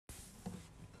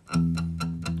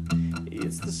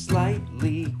It's the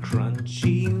Slightly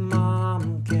Crunchy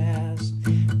Momcast.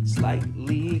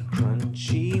 Slightly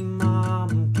Crunchy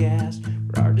Momcast,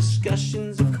 where our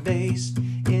discussions are based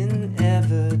in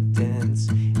evidence,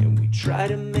 and we try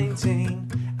to maintain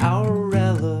our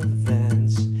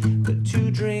relevance. Put 2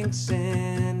 drinks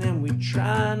in, and we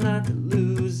try not to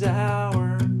lose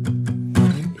our.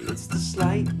 It's the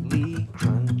Slightly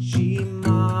Crunchy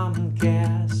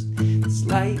Momcast.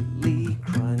 Slightly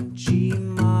Crunchy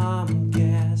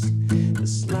Momcast. The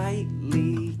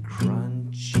Slightly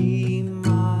Crunchy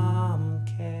Momcast.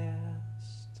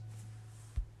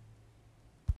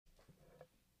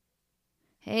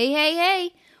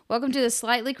 Hey. Welcome to the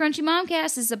Slightly Crunchy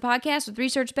Momcast. This is a podcast with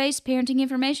research-based parenting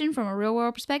information from a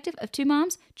real-world perspective of 2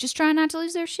 moms just trying not to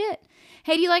lose their shit.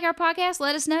 Hey, do you like our podcast?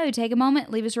 Let us know. Take a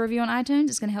moment, leave us a review on iTunes.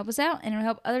 It's going to help us out, and it'll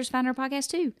help others find our podcast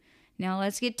too. Now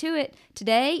let's get to it.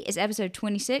 Today is episode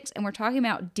 26, and we're talking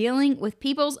about dealing with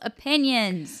people's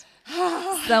opinions.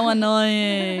 So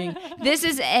annoying. This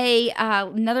is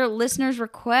another listener's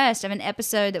request of an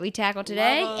episode that we tackled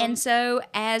today. And so,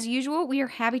 as usual, we are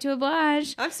happy to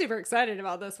oblige. I'm super excited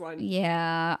about this one.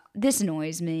 Yeah, this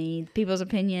annoys me, people's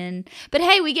opinion. But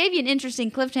hey, we gave you an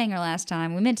interesting cliffhanger last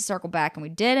time. We meant to circle back and we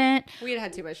didn't. We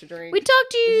had too much to drink. We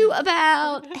talked to you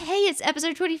about, hey, it's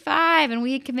episode 25 and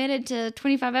we had committed to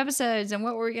 25 episodes and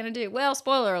what were we going to do? Well,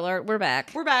 spoiler alert, we're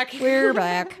back. We're back. We're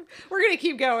back. We're going to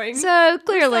keep going. So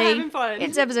clearly, having fun.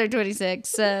 It's episode 26.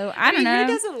 So I don't know. Who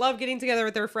doesn't love getting together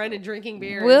with their friend and drinking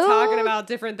beer We'll- and talking about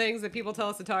different things that people tell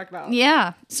us to talk about?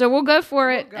 Yeah. So we'll go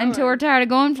for it We'll go until in. we're tired of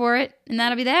going for it. And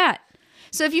that'll be that.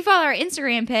 So if you follow our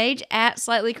Instagram page at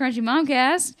Slightly Crunchy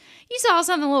Momcast, you saw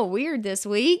something a little weird this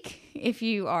week. If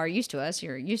you are used to us,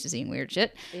 you're used to seeing weird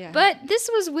shit. Yeah. But this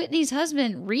was Whitney's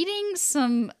husband reading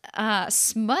some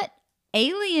smut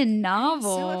alien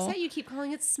novel. So upset you keep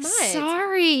calling it smut.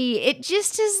 Sorry. It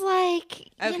just is like,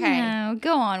 Okay. you know,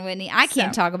 go on, Whitney. I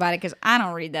can't So- talk about it because I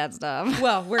don't read that stuff.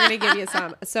 Well, we're going to give you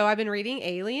some. So I've been reading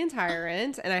Alien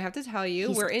Tyrant, and I have to tell you,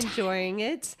 He's we're enjoying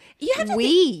it. You have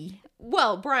to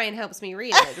Well, Brian helps me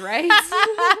read it, right?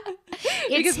 It's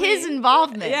Because his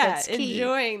involvement. Yeah, that's key.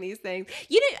 enjoying these things.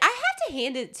 You know, I have to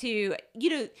hand it to,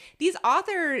 these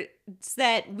authors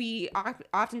that we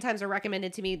oftentimes are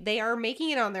recommended to me, they are making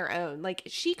it on their own. Like,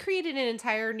 she created an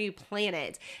entire new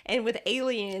planet and with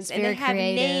aliens, and they very have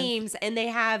creative. names, and they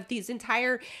have these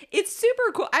it's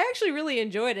super cool. I actually really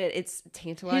enjoyed it. It's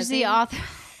tantalizing. Who's the author?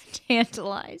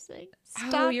 Tantalizing.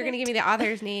 Oh, you're going to give me the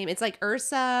author's name. It's like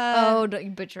Ursa. Oh, don't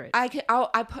you butcher it.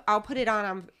 I'll put it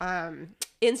on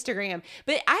Instagram.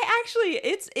 But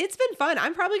it's been fun.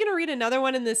 I'm probably gonna read another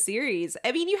one in this series.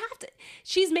 I mean,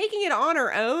 she's making it on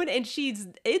her own, and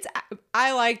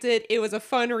I liked it. It was a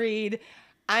fun read.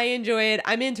 I enjoy it.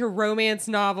 I'm into romance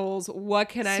novels. What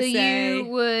can I say? So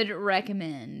you would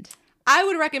recommend I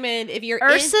would recommend if you're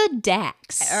Ursa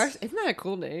Dax. isn't that a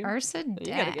cool name? Ursa Dax.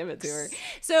 You gotta give it to her.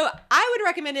 So I would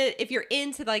recommend it if you're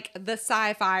into like the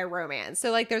sci-fi romance.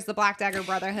 So like there's the Black Dagger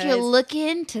Brotherhood. If you're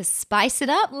looking to spice it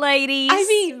up, ladies. I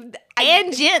mean,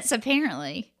 and gents,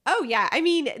 apparently. oh yeah. I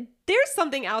mean, there's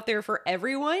something out there for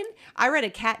everyone. I read a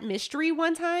cat mystery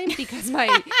one time because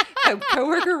my a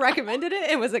coworker recommended it.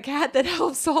 It was a cat that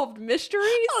helped solve mysteries.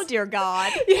 Oh, dear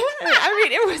God. Yeah. I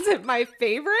mean, it wasn't my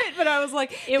favorite, but I was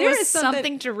like, It there was is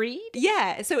something to read?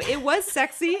 Yeah. So it was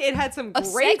sexy. It had some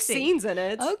Oh, great sexy. scenes in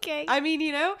it. Okay. I mean,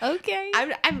 Okay.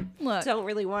 I'm Look, don't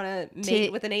really want to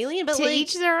mate with an alien, but to like,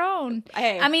 each their own.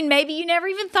 Hey. I mean, maybe you never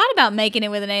even thought about making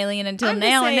it with an alien until I'm just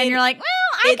now, and then saying, you're like, well,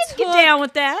 I it can get took- down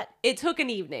with that. it took an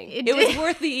evening. It It was did.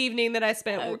 worth the evening that I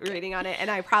spent reading on it, and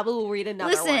I probably will read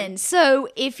another Listen, one. so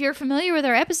if you're familiar with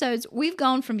our episodes, we've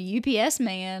gone from UPS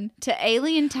man to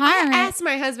Alien I Tyrant, asked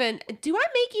my husband, "Do I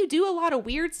make you do a lot of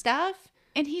weird stuff?"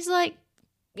 and he's like,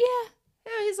 yeah.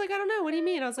 Yeah, he's like, "I don't know. What do you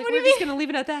mean?" I was like, What do "We're you just gonna leave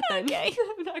it at that then." Okay.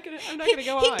 I'm not gonna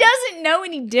go He on. doesn't know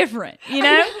any different, you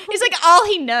know? know. It's like all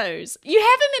he knows. You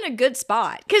have him in a good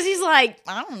spot because he's like,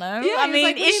 I don't know. Yeah, I he's mean,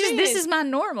 like, what do it's you just this mean? is my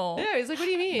normal. Yeah, he's like, "What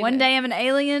do you mean?" One day I'm an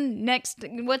alien. Next,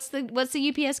 what's the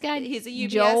UPS guy? he's a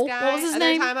UPS Joel? guy. What was his Other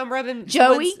name? time I'm rubbing Joey?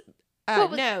 someone's-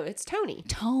 What was- no, it's Tony.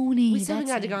 Tony. We still that's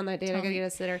got to it. go on that date. I gotta Tony. get a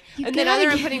sitter. You And then gotta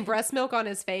other I'm get- putting breast milk on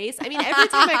his face. I mean, every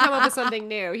time I come up with something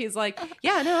new, he's like,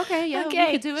 "Yeah, no, okay, yeah, we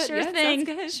Okay, could do it. sure Yeah, sounds thing.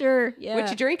 good." Sure, yeah. What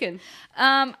you drinking?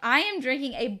 I am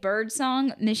drinking a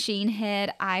Birdsong Machine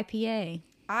Head IPA.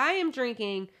 I am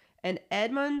drinking an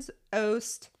Edmunds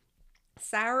Oast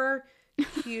Sour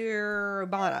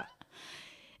Curabana.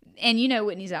 And you know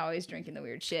Whitney's always drinking the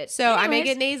weird shit. So I make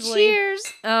Anyways, it nasally.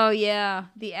 Cheers. Oh, yeah.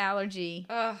 The allergy.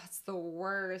 Oh, it's the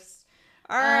worst.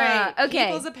 All right. Okay.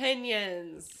 People's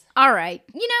opinions. All right.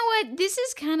 You know what? This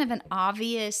is kind of an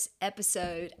obvious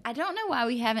episode. I don't know why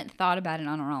we haven't thought about it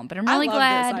on our own, but I'm really I love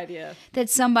glad this idea. that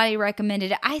somebody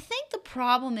recommended it. I think the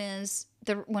problem is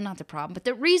not the problem, but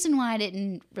the reason why I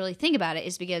didn't really think about it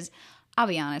is because I'll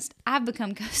be honest, I've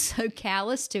become so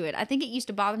callous to it. I think it used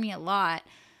to bother me a lot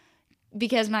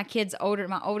because my kid's older.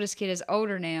 My oldest kid is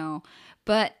older now.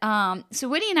 But so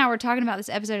Whitney and I were talking about this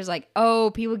episode. Is like,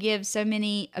 oh, people give so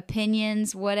many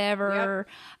opinions, whatever.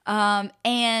 Yep.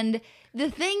 And the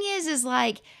thing is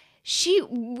like so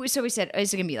we said,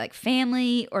 is it gonna be like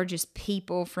family or just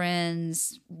people,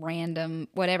 friends, random,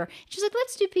 whatever? She's like,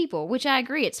 let's do people, which I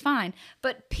agree, it's fine.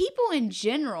 But people in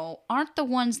general aren't the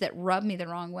ones that rub me the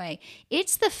wrong way.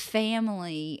 It's the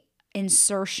family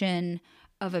insertion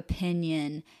of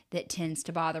opinion that tends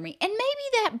to bother me. And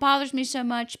maybe that bothers me so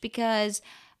much because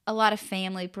a lot of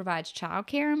family provides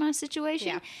childcare in my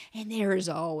situation, and there is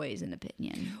always an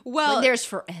opinion. Well, like, there's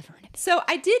forever an opinion. So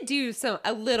I did do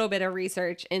a little bit of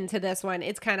research into this one.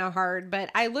 It's kind of hard,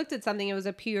 but I looked at something. It was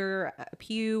a Pew,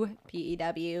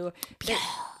 P-E-W.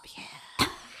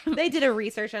 They did a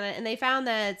research on it, and they found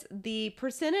that the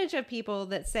percentage of people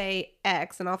that say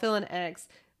X, and I'll fill in X,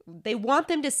 they want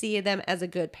them to see them as a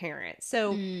good parent.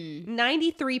 So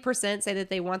 93% say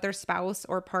that they want their spouse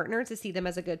or partner to see them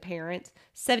as a good parent.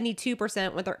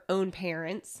 72% want their own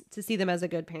parents to see them as a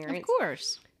good parent. Of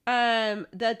course.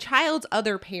 The child's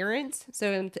other parent.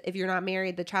 So if you're not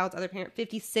married, the child's other parent,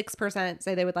 56%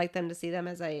 say they would like them to see them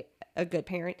as a good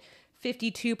parent.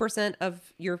 52%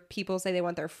 of your people say they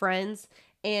want their friends.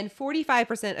 And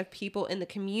 45% of people in the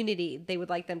community, they would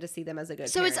like them to see them as a good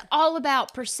parent. So it's all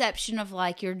about perception of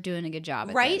like you're doing a good job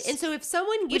at right? this. And so if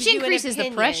someone gives Which you increases an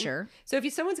opinion, the pressure. So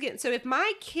if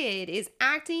my kid is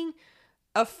acting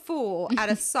a fool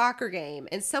at a soccer game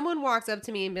and someone walks up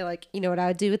to me and be like, you know what I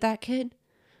would do with that kid?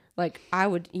 Like I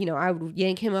would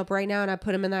yank him up right now and I'd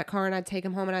put him in that car and I'd take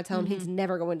him home and I'd tell him he's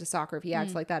never going to soccer if he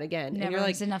acts like that again. Never. And you're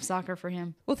like, It's enough soccer for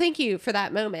him. well, thank you for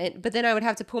that moment. But then I would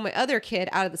have to pull my other kid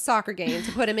out of the soccer game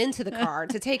to put him into the car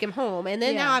to take him home. And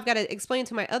then now I've got to explain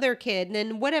to my other kid. And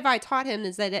then what have I taught him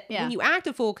is that when you act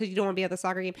a fool because you don't want to be at the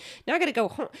soccer game, now I got to go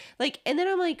home. Like, and then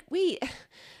I'm like, wait,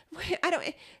 I don't.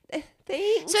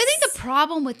 Thanks. So I think the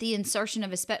problem with the insertion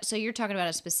of so you're talking about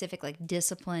a specific like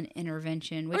discipline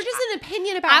intervention, which or just an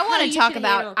opinion about. I want to talk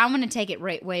about. I want to take it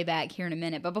way back here in a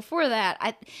minute, but before that,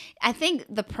 I think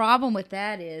the problem with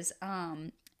that is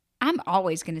I'm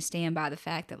always going to stand by the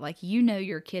fact that like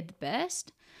your kid the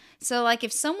best. So like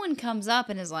if someone comes up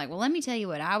and is like, well, let me tell you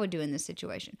what I would do in this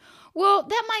situation. Well,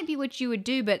 that might be what you would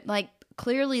do, but like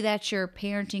clearly that's your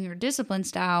parenting or discipline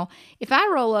style. If I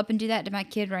roll up and do that to my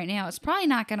kid right now, it's probably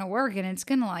not going to work, and it's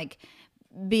going to like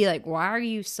be like, why are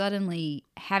you suddenly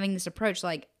having this approach?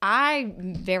 Like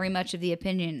I'm very much of the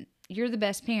opinion you're the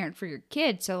best parent for your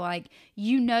kid. So like,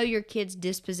 your kid's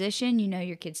disposition,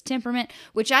 your kid's temperament,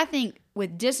 which I think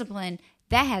with discipline,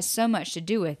 that has so much to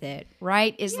do with it,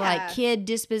 right? Is like kid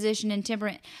disposition and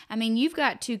temperament. I mean, you've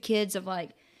got two kids of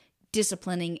like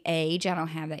disciplining age. I don't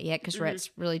have that yet because Rhett's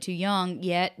really too young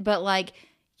yet. But like,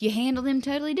 you handle them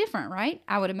totally different, right?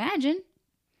 I would imagine.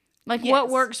 Like what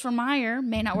works for Meyer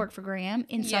may not work for Graham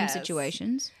in some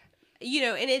situations.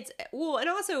 And it's, and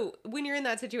also when you're in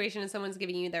that situation and someone's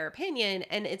giving you their opinion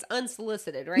and it's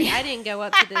unsolicited, right? I didn't go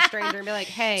up to this stranger and be like,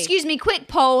 hey. Excuse me, quick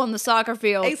poll on the soccer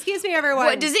field. Excuse me,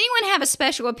 everyone. Does anyone have a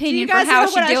special opinion for how I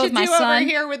should deal with my son? Over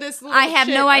here with this I have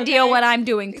no idea what I'm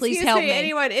doing. Please help me.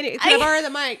 Anyone, can I borrow the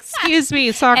mic? Excuse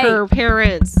me, soccer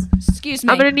parents. Excuse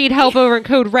me. I'm going to need help over in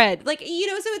code red. Like, so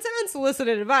it's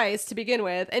unsolicited advice to begin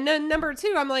with. And then number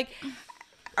two, I'm like,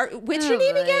 what's your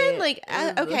name again? Like,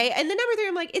 okay. And then number three,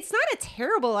 I'm like, it's not a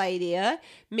terrible idea.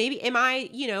 Maybe, am I,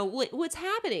 what's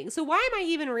happening? So why am I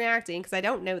even reacting? Because I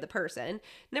don't know the person.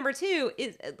 Number two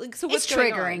is, like, so what's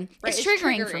going on? Right? It's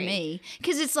triggering for me.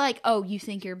 Because it's like, oh, you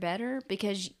think you're better?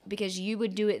 Because you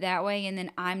would do it that way and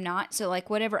then I'm not. So like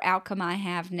whatever outcome I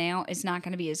have now is not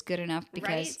going to be as good enough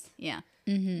because,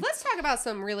 Let's talk about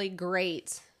some really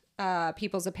great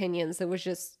people's opinions that was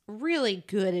just really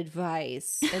good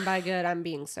advice. And by good, I'm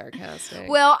being sarcastic.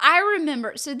 Well, I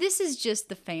remember, so this is just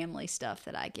the family stuff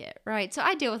that I get, right? So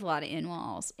I deal with a lot of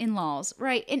in-laws,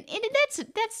 right? And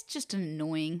that's just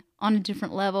annoying on a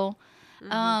different level.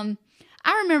 I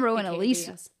remember when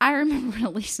Elisa's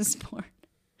born,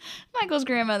 Michael's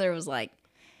grandmother was like,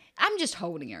 I'm just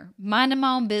holding her, minding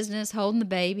my own business, holding the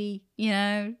baby,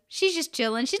 she's just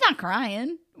chilling. She's not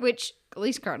crying, which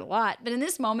Elise cried a lot, but in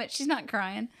this moment, she's not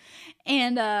crying.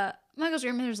 And Michael's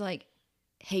grandmother's like,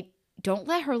 hey, don't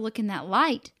let her look in that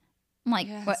light. I'm like,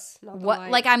 Yes, not the what?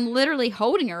 light. Like, I'm literally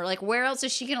holding her. Like, where else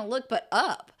is she gonna look but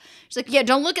up? She's like, yeah,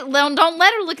 don't let her look at Don't that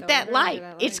let her look light. at that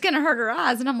It's light. gonna hurt her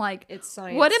eyes. And I'm like, It's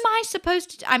science. what am I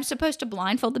supposed to? I'm supposed to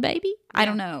blindfold the baby? I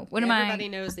don't know. What am Everybody I?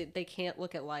 knows that they can't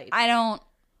look at light. I don't.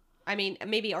 I mean,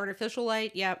 maybe artificial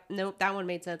light. Yeah, nope, that one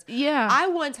made sense. Yeah. I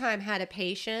one time had a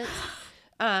patient,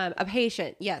 a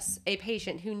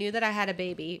patient who knew that I had a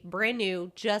baby, brand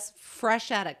new, just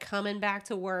fresh out of coming back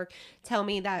to work, tell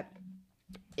me that,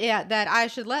 that I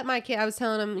should let my kid. I was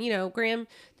telling him, Graham,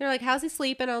 they're like, how's he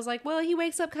sleeping? I was like, well, he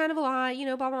wakes up kind of a lot,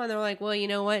 blah, blah, blah. And they're like, well, you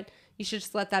know what? You should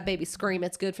just let that baby scream.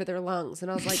 It's good for their lungs.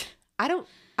 And I was like, I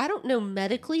don't know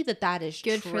medically that is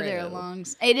Good true. for their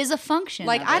lungs. It is a function.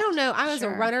 Like, of I it. don't know. I was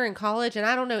Sure. a runner in college, and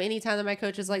I don't know any time that my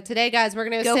coach is like, today, guys, we're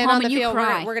going to Go stand home on the and you field.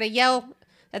 cry. We're going to yell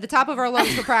at the top of our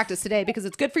lungs for practice today because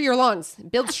it's good for your lungs.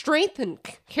 It builds strength and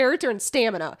character and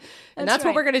stamina. And that's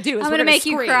what right. we're going to do. Is I'm we're gonna gonna make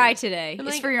you scream. cry today. I'm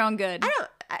It's like, for your own good.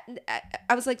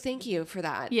 I was like, thank you for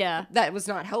that. Yeah. That was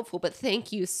not helpful, but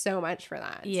thank you so much for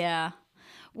that. Yeah.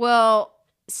 Well,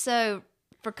 so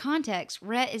for context,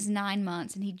 Rhett is 9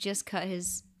 months and he just cut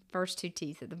his first 2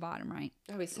 teeth at the bottom, right?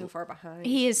 Oh, he's so far behind.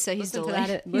 He is so he's Listen to delayed.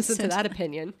 that, He's listen so to that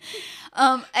opinion.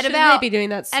 At Shouldn't about they be doing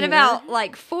that at sooner? about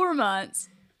like 4 months,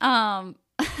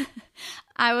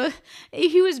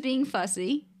 he was being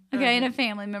fussy. Okay, and a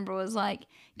family member was like,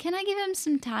 "Can I give him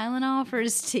some Tylenol for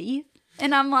his teeth?"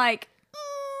 And I'm like,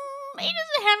 he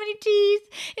doesn't have any teeth.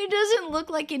 It doesn't look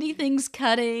like anything's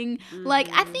cutting. Like,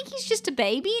 I think he's just a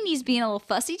baby and he's being a little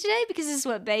fussy today because this is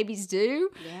what babies do.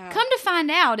 Yeah. Come to find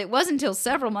out, it wasn't until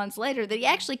several months later that he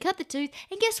actually cut the tooth.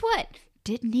 And guess what?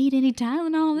 Didn't need any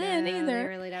Tylenol then No, either. they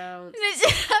really don't.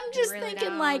 I'm just really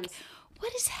thinking, like, don't.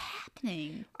 what is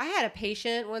happening? I had a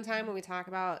patient one time when we talk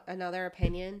about another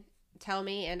opinion tell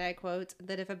me, and I quote,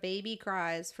 that if a baby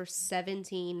cries for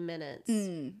 17 minutes,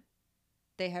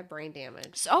 they have brain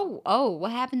damage. So,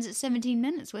 what happens at 17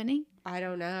 minutes, Whitney? I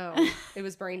don't know. It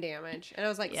was brain damage. And I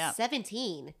was like, Yeah.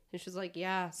 17? And she was like,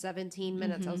 yeah, 17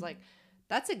 minutes. I was like,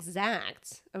 that's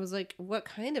exact. I was like, what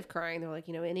kind of crying? They're like,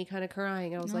 any kind of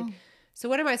crying. I was like, so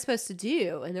what am I supposed to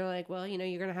do? And they're like, well, you're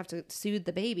going to have to soothe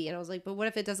the baby. And I was like, but what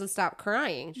if it doesn't stop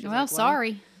crying? She's Well, like,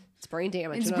 sorry. It's brain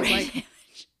damage. It's and I was brain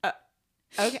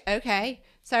like, okay.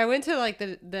 So I went to like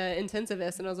the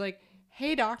intensivist and I was like,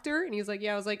 hey doctor. And he was like,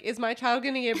 yeah. I was like, is my child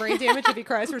going to get brain damage if he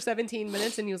cries for 17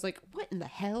 minutes? And he was like, what in the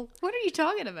hell? What are you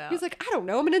talking about? He was like, I don't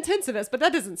know. I'm an intensivist, but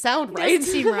that doesn't sound right.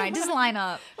 Doesn't seem right. Just line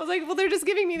up. I was like, well, they're just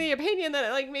giving me the opinion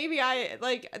that like maybe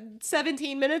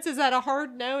 17 minutes, is that a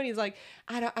hard no? And he's like,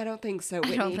 I don't think so,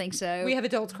 Whitney. I don't think so. We have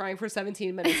adults crying for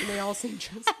 17 minutes and they all seem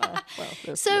just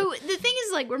So the thing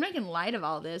is, like, we're making light of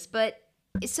all this, but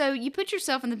so you put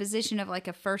yourself in the position of like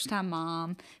a first-time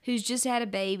mom who's just had a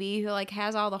baby, who like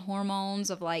has all the hormones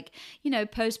of like,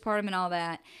 postpartum and all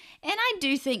that. And I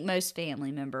do think most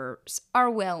family members are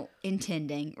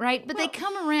well-intending, right? But they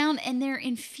come around and they're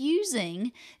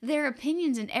infusing their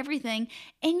opinions and everything.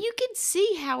 And you could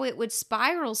see how it would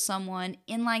spiral someone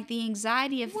in like the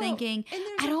anxiety of thinking,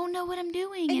 I don't know what I'm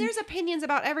doing. And there's opinions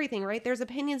about everything, right? There's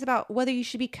opinions about whether you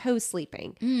should be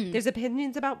co-sleeping. There's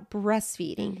opinions about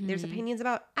breastfeeding. There's opinions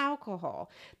about alcohol.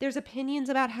 There's opinions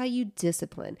about how you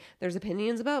discipline. There's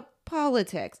opinions about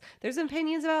politics. There's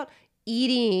opinions about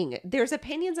eating. There's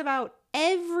opinions about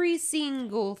every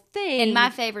single thing. And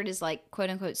my favorite is like, quote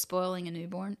unquote, spoiling a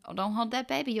newborn. Oh, don't hold that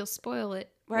baby. You'll spoil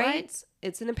it. right? What?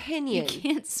 It's an opinion. You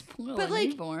can't spoil But a like,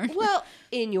 newborn. well,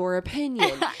 in your opinion.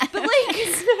 But like,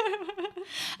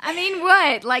 I mean,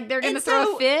 what? Like they're going to And throw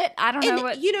so- a fit? I don't know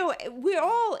and what. we're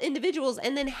all individuals,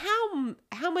 and then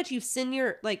how much you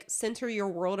center your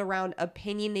world around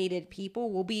opinionated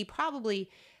people will be probably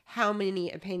how many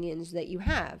opinions that you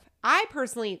have. I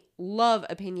personally love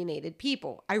opinionated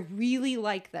people. I really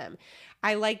like them.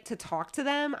 I like to talk to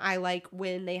them. I like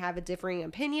when they have a differing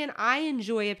opinion. I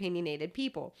enjoy opinionated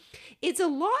people. It's a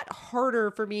lot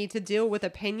harder for me to deal with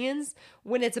opinions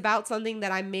when it's about something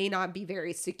that I may not be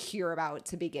very secure about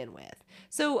to begin with.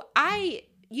 So I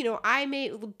may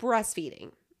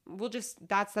breastfeeding.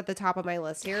 That's at the top of my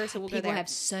list here. So we'll go People there. have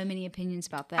so many opinions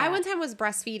about that. I one time was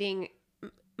breastfeeding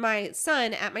my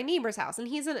son at my neighbor's house, and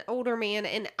he's an older man,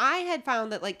 and I had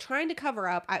found that like trying to cover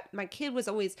up,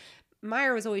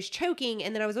 Meyer was always choking,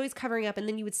 and then I was always covering up, and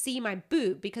then you would see my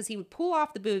boob because he would pull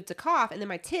off the boob to cough, and then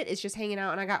my tit is just hanging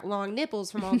out, and I got long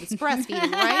nipples from all this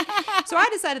breastfeeding, right? So I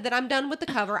decided that I'm done with the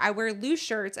cover. I wear loose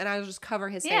shirts, and I'll just cover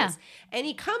his face. And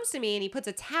he comes to me, and he puts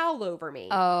a towel over me.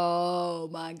 Oh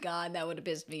my God, that would have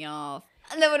pissed me off.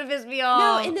 No, and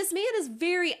this man is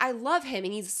I love him,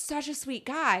 and he's such a sweet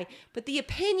guy, but the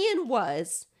opinion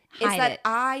is Hide that it.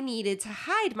 I needed to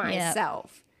hide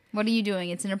myself. What are you doing?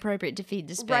 It's inappropriate to feed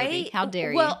this baby. Right? How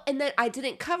dare you? Well, and then I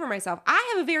didn't cover myself.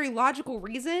 I have a very logical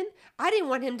reason. I didn't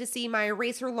want him to see my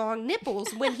eraser long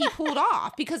nipples when he pulled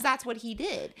off, because that's what he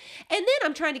did. And then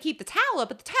I'm trying to keep the towel up,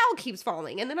 but the towel keeps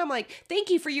falling. And then I'm like, thank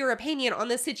you for your opinion on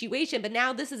this situation, but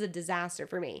now this is a disaster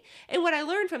for me. And what I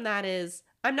learned from that is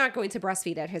I'm not going to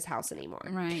breastfeed at his house anymore.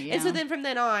 Right, yeah. And so then from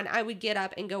then on, I would get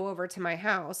up and go over to my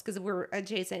house because we're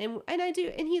adjacent. And I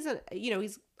do. And he's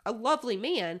he's a lovely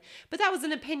man, but that was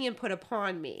an opinion put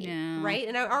upon me. Yeah. Right.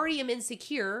 And I already am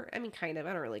insecure. I mean, kind of,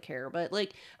 I don't really care, but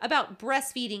like about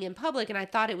breastfeeding in public. And I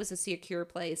thought it was a secure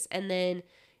place. And then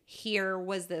here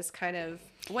was this kind of,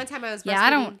 one time I was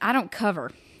breastfeeding. I don't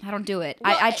cover. I don't do it.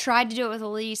 Well, I tried to do it with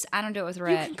Elise. I don't do it with You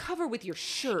Rhett. can cover with your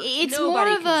shirt. It's Nobody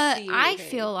more of can a, see I anything.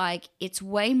 feel like it's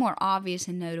way more obvious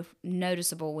and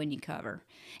noticeable when you cover.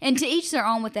 And to each their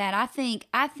own with that. I think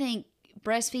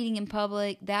breastfeeding in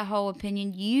public, that whole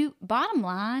opinion, bottom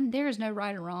line, there is no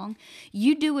right or wrong.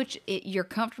 You do what you're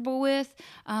comfortable with,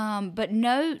 but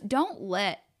no, don't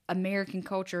let American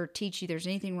culture teach you there's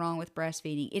anything wrong with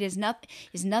breastfeeding. It is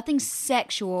nothing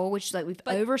sexual, which is like we've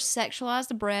over sexualized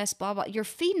the breast, blah blah. You're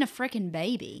feeding a freaking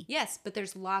baby. Yes, but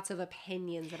there's lots of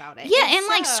opinions about it. Yeah, and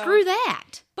like screw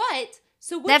that. But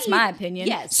so what That's do you- my opinion.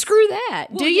 Yes. Screw that.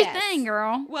 Well, do your yes. thing,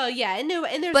 girl. Well, yeah, and no,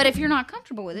 and there's But if you're not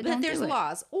comfortable with it, but don't there's do it.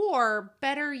 laws. Or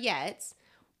better yet,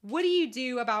 what do you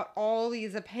do about all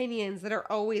these opinions that are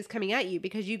always coming at you?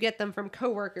 Because you get them from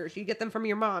coworkers, you get them from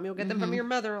your mom, you'll get them from your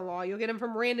mother-in-law, you'll get them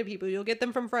from random people, you'll get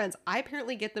them from friends. I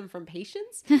apparently get them from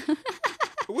patients,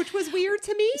 which was weird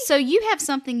to me. So you have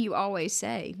something you always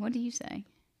say. What do you say?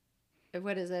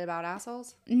 What is it about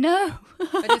assholes? No.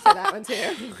 I did say that one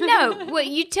too. No. What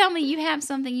you tell me you have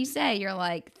something you say. You're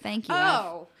like, thank you.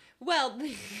 Oh, well,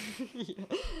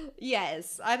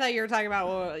 yes. I thought you were talking about,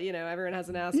 well, everyone has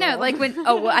an asshole. No, like when,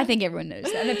 I think everyone knows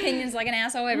that. An opinion's like an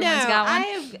asshole. Everyone's got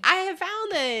one. I have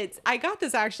found that I got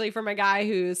this actually from a guy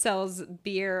who sells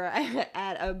beer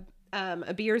at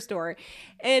a beer store.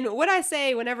 And what I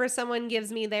say whenever someone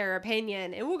gives me their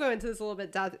opinion, and we'll go into this a little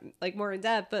bit more in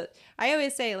depth, but I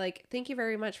always say like, thank you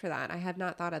very much for that. I have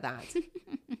not thought of that.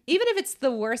 Even if it's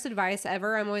the worst advice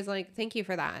ever, I'm always like, thank you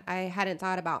for that. I hadn't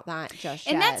thought about that just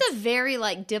yet. And that's a very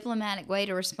like diplomatic way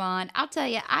to respond. I'll tell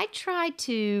you, I try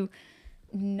to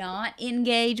not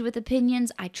engage with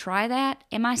opinions. I try that.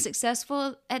 Am I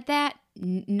successful at that?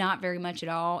 Not very much at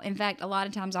all. In fact, a lot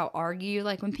of times I'll argue.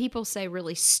 Like when people say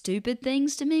really stupid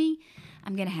things to me,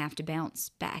 I'm going to have to bounce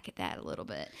back at that a little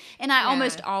bit. And I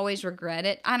almost always regret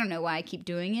it. I don't know why I keep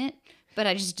doing it, but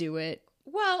I just do it.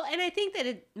 Well, and I think that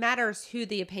it matters who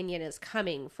the opinion is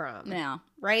coming from. Yeah.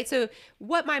 Right? So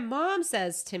what my mom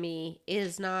says to me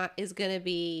is going to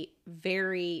be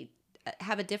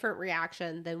have a different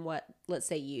reaction than what, let's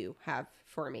say, you have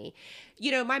for me.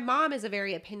 My mom is a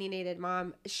very opinionated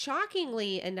mom.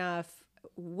 Shockingly enough,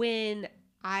 when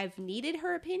I've needed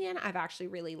her opinion, I've actually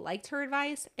really liked her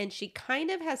advice, and she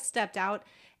kind of has stepped out.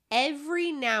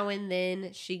 Every now and then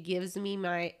she gives me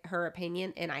her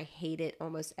opinion, and I hate it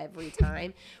almost every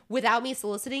time without me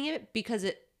soliciting it, because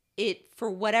it for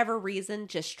whatever reason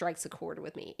just strikes a chord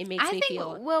with me. It makes me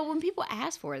feel. Well, when people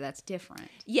ask for it, that's different.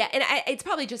 Yeah, and it's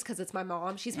probably just because it's my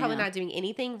mom. She's probably not doing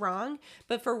anything wrong,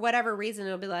 but for whatever reason,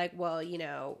 it'll be like, well,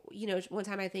 one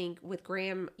time I think with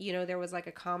Graham, there was like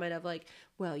a comment of like,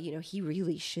 well, he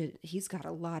really should. He's got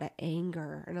a lot of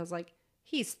anger, and I was like,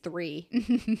 he's 3.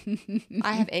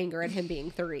 I have anger at him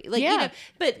being 3. Like,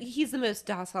 but he's the most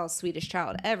docile, sweetest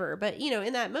child ever. But,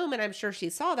 in that moment, I'm sure she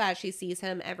saw that. She sees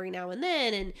him every now and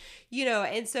then. And,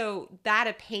 and so that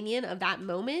opinion of that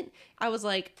moment, I was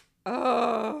like,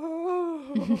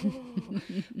 oh.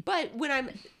 But when I'm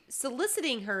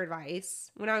soliciting her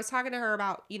advice, when I was talking to her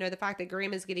about, the fact that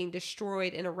Graham is getting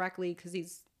destroyed in a rec league because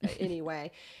he's,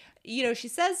 anyway, she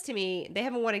says to me, they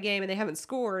haven't won a game and they haven't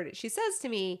scored. She says to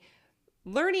me,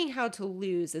 learning how to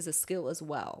lose is a skill as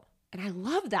well. And I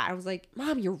love that. I was like,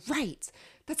 Mom, you're right.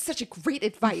 That's such a great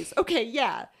advice. Okay,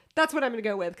 yeah, that's what I'm going to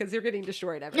go with because you're getting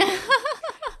destroyed every day.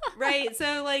 Right?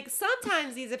 So, like,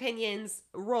 sometimes these opinions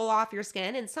roll off your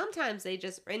skin, and sometimes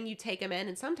and you take them in,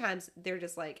 and sometimes they're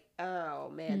just like, oh,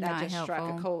 man, that Not just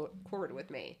struck a chord with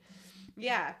me.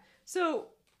 Yeah. So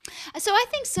I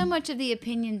think so much of the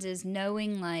opinions is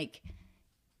knowing, like,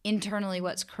 internally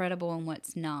what's credible and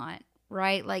what's not,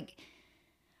 right? Like,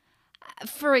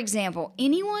 for example,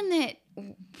 anyone that,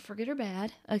 for good or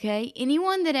bad, okay,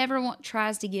 anyone that ever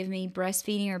tries to give me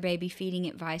breastfeeding or baby feeding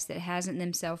advice that hasn't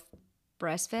themselves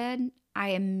breastfed, I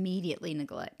immediately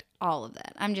neglect all of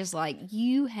that. I'm just like,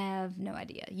 you have no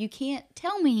idea. You can't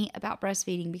tell me about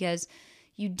breastfeeding because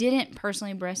you didn't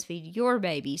personally breastfeed your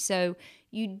baby. So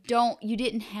you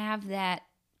didn't have that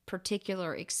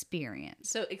particular experience.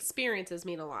 So experiences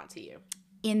mean a lot to you.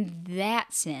 In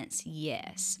that sense,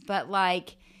 yes. But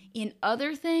like in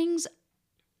other things,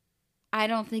 I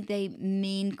don't think they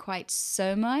mean quite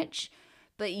so much.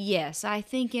 But yes, I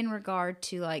think in regard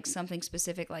to like something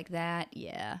specific like that,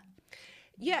 yeah.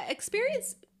 Yeah,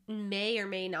 experience may or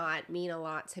may not mean a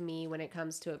lot to me when it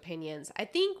comes to opinions. I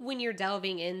think when you're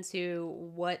delving into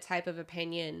what type of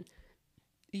opinion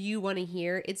you want to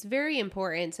hear, it's very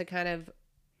important to kind of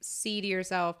see to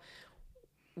yourself,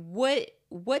 what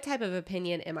type of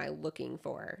opinion am I looking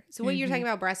for? So when you're talking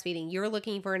about breastfeeding, you're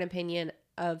looking for an opinion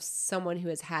of someone who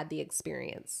has had the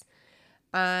experience.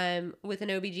 With an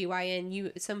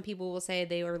OBGYN, some people will say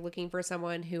they are looking for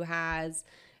someone who has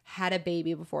had a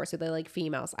baby before, so they like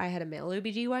females. I had a male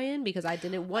OBGYN because I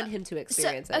didn't want him to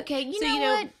experience it. Okay, you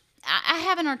know what? I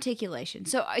have an articulation.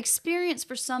 So experience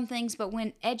for some things, but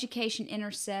when education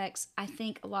intersects, I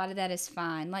think a lot of that is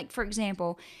fine. Like, for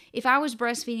example, if I was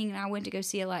breastfeeding and I went to go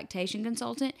see a lactation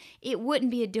consultant, it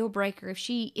wouldn't be a deal breaker if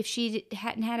she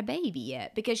hadn't had a baby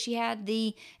yet, because she had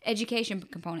the education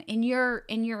component. In your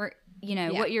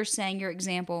what you're saying, your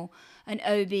example, an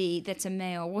OB that's a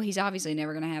male, well, he's obviously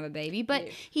never going to have a baby, but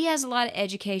he has a lot of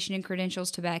education and credentials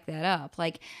to back that up.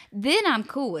 Like, then I'm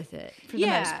cool with it for the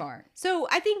most part. So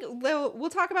I think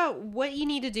we'll talk about what you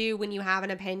need to do when you have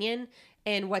an opinion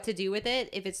and what to do with it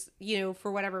if it's,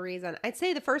 for whatever reason. I'd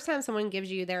say the first time someone gives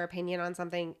you their opinion on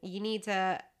something, you need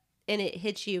to, and it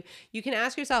hits you, you can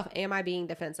ask yourself, am I being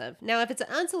defensive? Now, if it's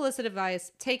unsolicited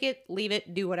advice, take it, leave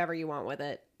it, do whatever you want with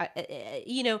it.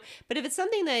 But if it's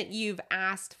something that you've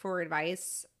asked for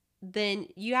advice, then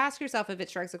you ask yourself, if it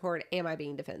strikes a chord, am I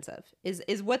being defensive?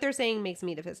 Is what they're saying makes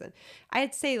me defensive?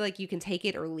 I'd say like you can take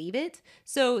it or leave it.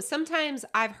 So sometimes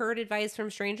I've heard advice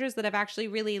from strangers that I've actually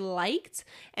really liked,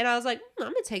 and I was like, I'm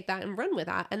gonna take that and run with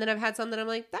that. And then I've had some that I'm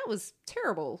like, that was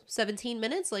terrible. 17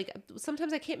 minutes. Like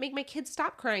sometimes I can't make my kids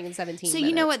stop crying in 17 minutes. So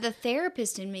you know what the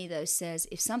therapist in me though says,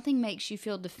 if something makes you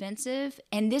feel defensive,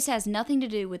 and this has nothing to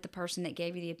do with the person that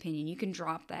gave you the opinion, you can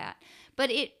drop that. But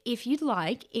if you'd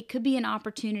like, it could be an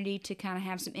opportunity to kind of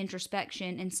have some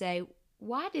introspection and say,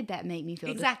 why did that make me feel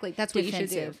exactly? That's what you should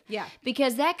do. Yeah.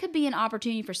 Because that could be an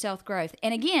opportunity for self-growth.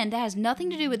 And again, that has nothing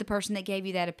to do with the person that gave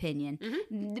you that opinion.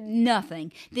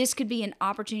 Nothing. This could be an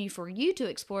opportunity for you to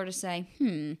explore, to say,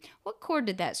 what chord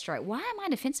did that strike? Why am I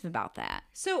defensive about that?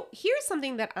 So here's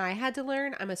something that I had to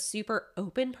learn. I'm a super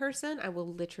open person. I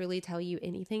will literally tell you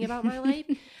anything about my life.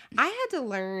 I had to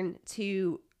learn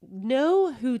to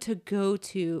know who to go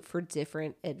to for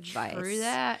different advice. True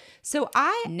that. So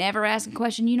I never ask a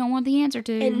question you don't want the answer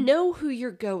to. And know who you're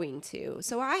going to.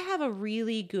 So I have a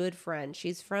really good friend.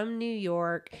 She's from New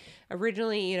York.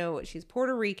 Originally, she's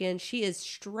Puerto Rican. She is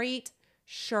straight,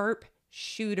 sharp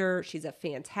shooter. She's a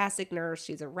fantastic nurse.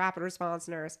 She's a rapid response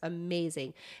nurse.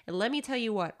 Amazing. And let me tell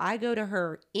you what, I go to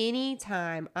her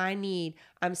anytime I'm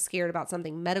scared about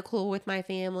something medical with my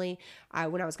family.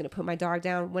 When I was going to put my dog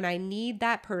down, when I need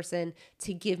that person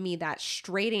to give me that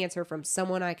straight answer from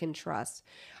someone I can trust.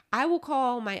 I will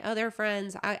call my other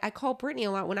friends. I call Brittany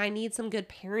a lot when I need some good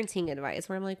parenting advice,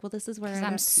 where I'm like, well, this is where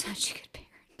I'm such a good parent.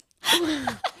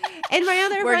 And my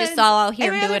other we're friends, just all out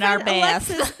here doing our best.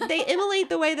 Alexis, they emulate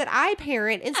the way that I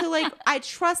parent, and so like I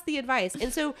trust the advice.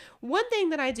 And so one thing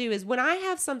that I do is when I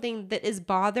have something that is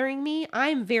bothering me,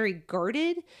 I'm very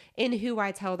guarded in who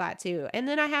I tell that to. And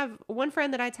then I have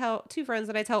two friends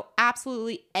that I tell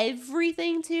absolutely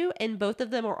everything to, and both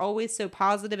of them are always so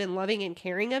positive and loving and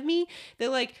caring of me. They're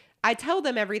like, I tell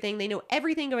them everything. They know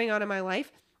everything going on in my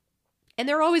life. And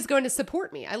they're always going to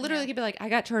support me. I literally could be like, I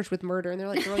got charged with murder. And they're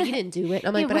like, girl, you didn't do it.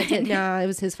 I'm like, but I didn't. Nah, it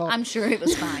was his fault. I'm sure it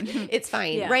was fine. It's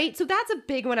fine. Yeah. Right? So that's a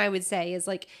big one I would say is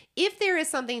like, if there is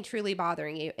something truly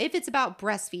bothering you, if it's about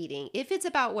breastfeeding, if it's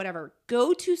about whatever,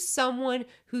 go to someone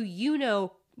who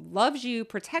loves you,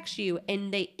 protects you,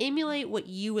 and they emulate what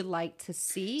you would like to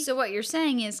see. So what you're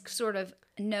saying is sort of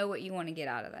know what you want to get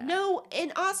out of that. No,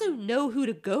 and also know who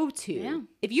to go to. Yeah.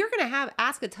 If you're going to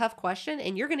ask a tough question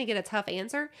and you're going to get a tough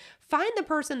answer, find the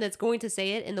person that's going to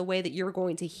say it in the way that you're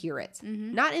going to hear it,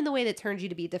 not in the way that turns you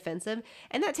to be defensive.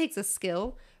 And that takes a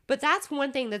skill. But that's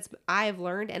one thing I've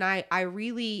learned, and I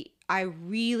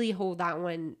really hold that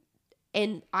one.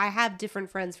 And I have different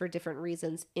friends for different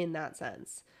reasons in that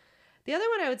sense. The other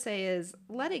one I would say is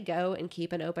let it go and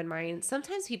keep an open mind.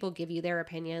 Sometimes people give you their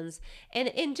opinions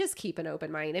and just keep an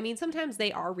open mind. I mean, sometimes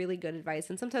they are really good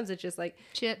advice, and sometimes it's just like,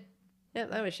 shit. Yeah,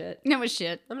 that was shit. That was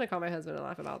shit. I'm going to call my husband and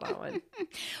laugh about that one.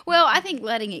 Well, I think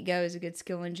letting it go is a good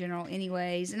skill in general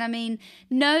anyways. And I mean,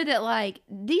 know that like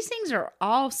these things are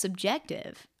all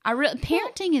subjective.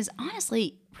 Parenting is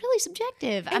honestly really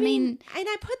subjective. I mean, and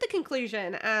I put the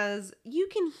conclusion as you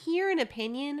can hear an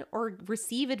opinion or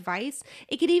receive advice.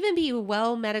 It could even be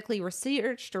well medically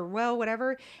researched or well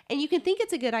whatever, and you can think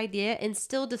it's a good idea and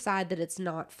still decide that it's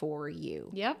not for you.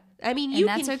 yep. I mean, And you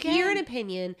that's can okay. hear an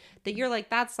opinion that you're like,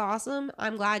 that's awesome.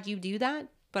 I'm glad you do that,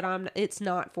 but it's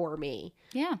not for me.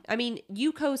 Yeah. I mean,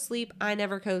 you co-sleep. I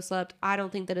never co-slept. I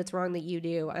don't think that it's wrong that you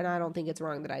do, and I don't think it's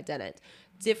wrong that I didn't.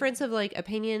 Difference of like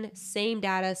opinion, same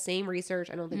data, same research.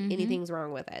 I don't think anything's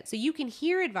wrong with it. So you can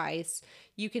hear advice,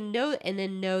 you can know, and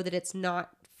then know that it's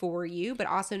not for you, but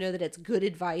also know that it's good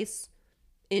advice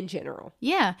in general.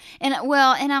 Yeah. And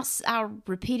I'll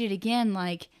repeat it again.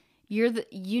 Like,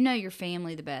 you know your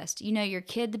family the best. You know your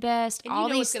kid the best. And you All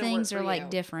know what's these gonna work things for are like you.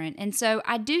 different. And so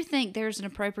I do think there's an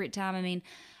appropriate time. I mean,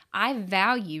 I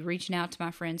value reaching out to my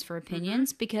friends for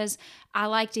opinions because I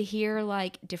like to hear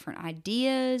like different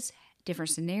ideas, different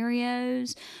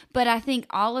scenarios. But I think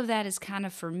all of that is kind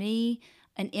of, for me,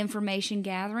 an information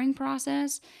gathering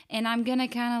process, and I'm gonna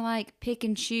kind of like pick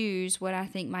and choose what I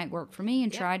think might work for me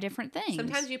and try different things.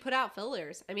 Sometimes you put out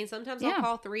fillers. I mean, sometimes I'll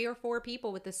call 3 or 4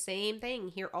 people with the same thing,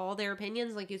 hear all their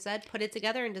opinions, like you said, put it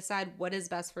together and decide what is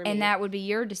best for me. And that would be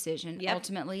your decision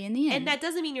ultimately in the end. And that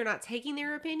doesn't mean you're not taking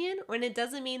their opinion, and it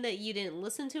doesn't mean that you didn't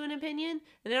listen to an opinion,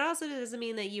 and it also doesn't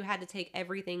mean that you had to take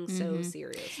everything so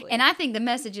seriously. And I think the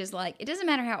message is like, it doesn't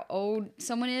matter how old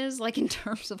someone is, like in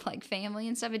terms of like family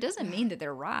and stuff. It doesn't mean that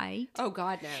they're right. Oh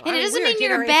God, no. And it doesn't mean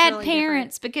you're bad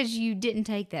parents because you didn't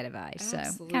take that advice. So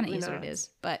kind of is what it is.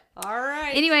 But all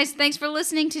right. anyways, thanks for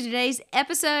listening to today's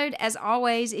episode. As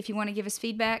always, if you want to give us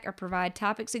feedback or provide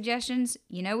topic suggestions,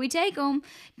 you know we take them.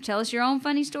 Tell us your own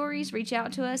funny stories. Reach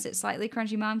out to us at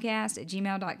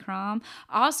slightlycrunchymomcast@gmail.com.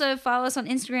 Also, follow us on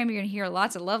Instagram. You're going to hear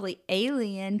lots of lovely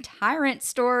alien tyrant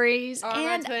stories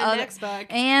and next book.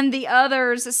 and the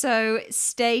others. So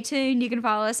stay tuned. You can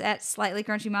follow us at Slightly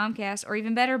Crunchy Momcast, or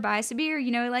even better, buy us a beer.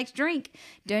 You know he likes to drink.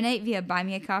 Donate via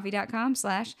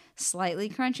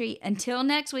buymeacoffee.com/slightlycrunchy. Until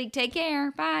next week, take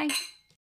care. Bye.